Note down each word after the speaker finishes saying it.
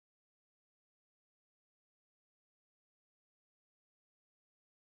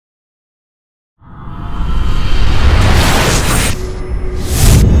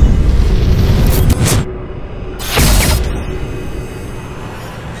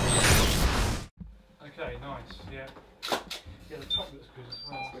nice, yeah. Yeah, the top looks good as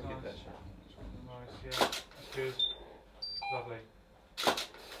well. That's wicked, nice. that shot. Nice, yeah. That's good. Lovely. That's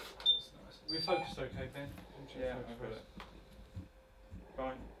nice. We focused okay, Ben? Yeah, I've got it.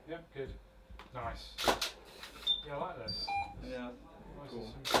 Fine. Yep, good. Nice. Yeah, I like this. Yeah, Nice cool.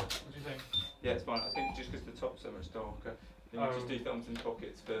 and simple. What do you think? Yeah, it's fine. I think just because the top's so much darker, then you just do thumbs and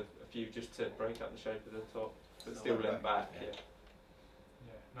pockets for a few just to break up the shape of the top, but still lent back. Yeah.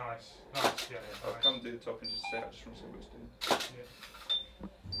 Yeah, nice. Nice, yeah. I'll Nice. come and do the top and just say I just want to see what it's doing.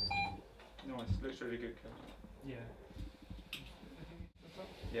 Yeah. Nice, looks really good, Kel. Yeah.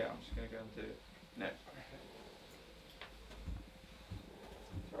 Yeah, I'm just going to go and do it. No.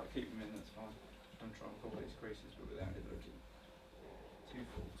 Right, keep them in, that's fine. I'm trying to pull these creases but without it looking too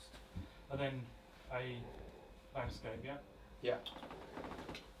forced. And then a landscape, yeah? Yeah.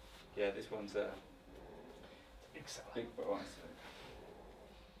 Yeah, this one's a Excellent. big boy, so.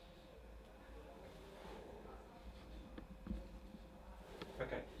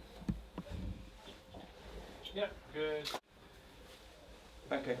 Okay. Yeah, good.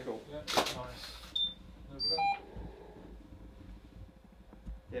 Okay, cool. Yeah, nice. Lovely.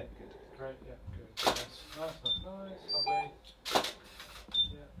 Yeah, good. Great, yeah, good. Nice, nice, nice, nice, lovely.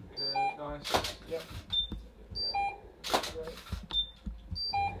 Yeah, good, nice. Yep. Great.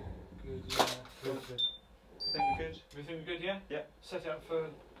 Good, yeah, good. Think we're good? We think we're good, yeah? Yeah. Set it up for.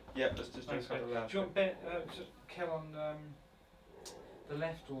 Yeah, let's just do a couple of Do you want Ben, Kel on the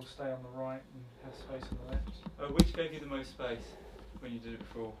left or stay on the right and have space on the left? Which gave you the most space when you did it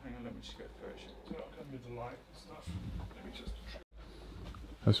before? Hang on, let me just go through it. So I'll come with the light and stuff. Let me just.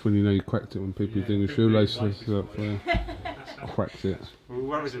 That's when you know you cracked it, when people are doing the shoelaces up there. Cracked it. We were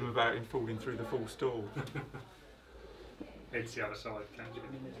worried him about him falling through the full stall. It's the other side, can't you? So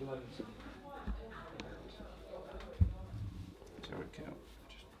we can just pull that down.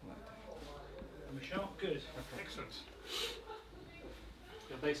 And we sharp? Good. Okay. Excellent.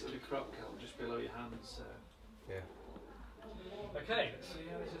 You're basically crop count just below your hands, so. Yeah. Okay, let's see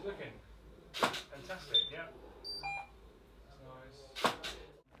how this is looking. Fantastic, yeah. That's nice.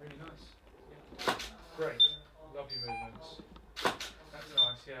 Really nice. Yeah. Great. Lovely movements. That's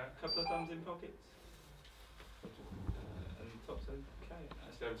nice, yeah. Couple of thumbs in pockets. And the top's okay.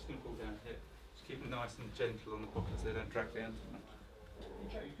 Actually, I'm just going to pull down here. Just keep them nice and gentle on the pockets so they don't drag down too much.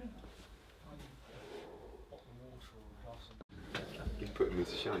 Okay, you can. Bottle of water or a glass of. You put him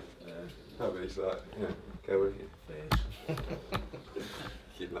into shame. No, but he's like, yeah, go with you.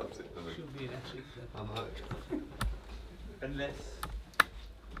 He loves it, doesn't he? Should be an ethic then. I know. Unless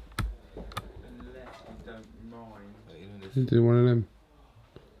you don't mind. Can you do one of them?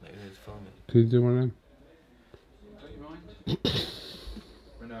 Can you do one of them? Don't you mind?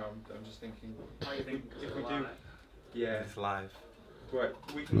 Well, no, I'm just thinking. I think if we do, yeah, It's live. right,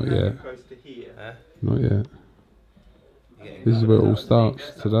 we can Not have yet. it close to here. Not yet. This is where it all starts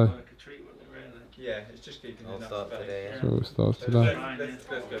today. Yeah, it's just keeping I'll enough start space. today, yeah. So it starts So today. let's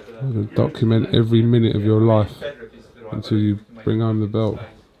go for that. I'm going to document every minute of your life Better if it's the right until way, you we can make bring it home the in belt. space,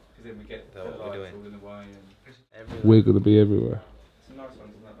 'cause then we get Is that the what we're lights doing? all in the way and We're going to be everywhere. some nice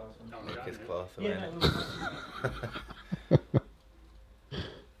ones in that last one. Look, it's closer, Yeah, isn't it?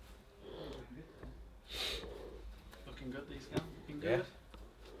 Looking good, these guys. Looking Yeah. good.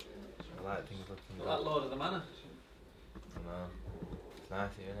 I like things looking Look at that good. Lord of the Manor. I know. It's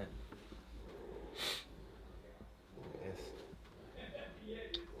nice here, isn't it? It is.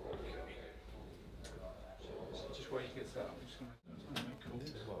 Just where you get set up, I'm just going to make cool. This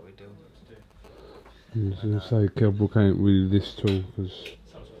is what we do. I was going to say, KELL BROOK ain't really this tall because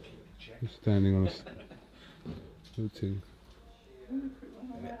he's standing on a footing. To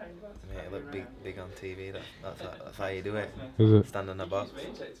make it look big on TV, that's how you do it. Is it? Stand on a box.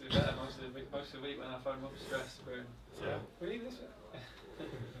 Most of the week when I phone up stressed, Yeah. really this way?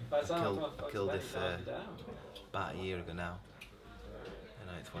 By the time I Killed come this up to bed, down. about a year ago now. You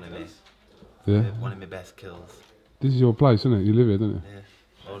know, it's one of my best kills. This is your place, isn't it? You live here, don't you? Yeah.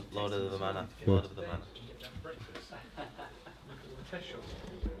 Lord of the Manor. Yeah. Lord of the Manor. Test shot.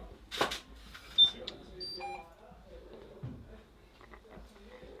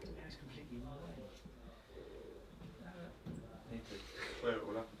 It's completely in my way. Need to square it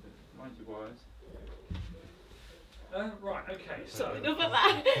all up a bit. Mind your wires. Right, okay. So Sorry, enough of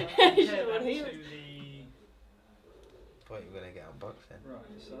that. compare Should that have to won here. the Thought you were going to get unboxed then. right.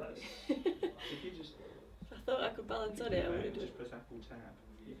 So that's If you just, I thought I could balance on it. I would have done. just press Apple tab,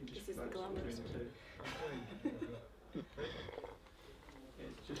 you can just This is the flex glamorous between the two.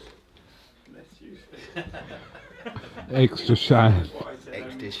 It's just less useful. Extra shine. That's what I said,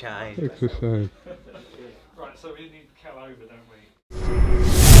 Extra shine. Extra shine. right. So we need KELL over, don't we?